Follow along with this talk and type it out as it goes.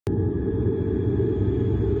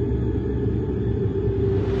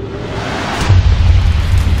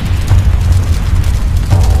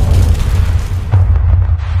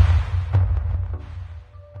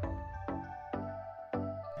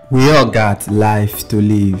We all got life to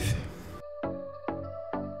live.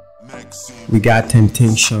 We got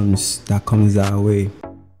temptations that comes our way.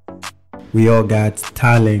 We all got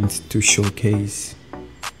talent to showcase.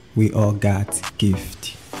 We all got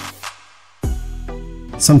gift.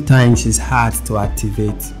 Sometimes it's hard to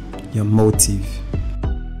activate your motive.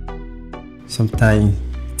 Sometimes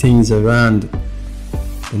things around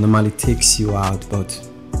it normally takes you out, but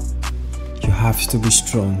you have to be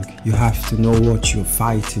strong. You have to know what you're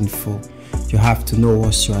fighting for. You have to know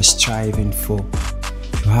what you are striving for.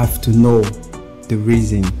 You have to know the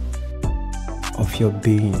reason of your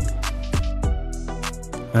being.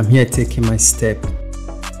 I'm here taking my step,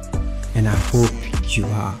 and I hope you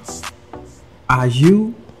are. Are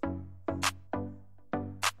you?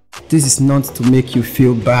 This is not to make you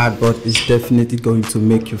feel bad, but it's definitely going to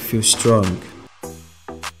make you feel strong.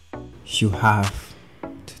 You have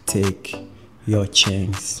to take your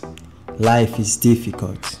chance. Life is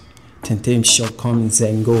difficult. Temptation comes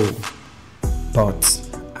and go, but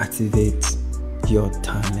activate your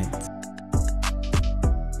talent.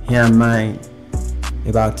 Here am I,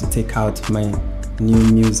 about to take out my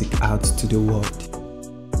new music out to the world.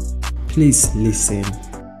 Please listen.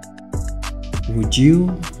 Would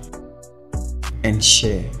you? And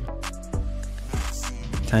share.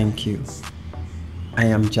 Thank you. I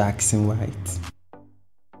am Jackson White.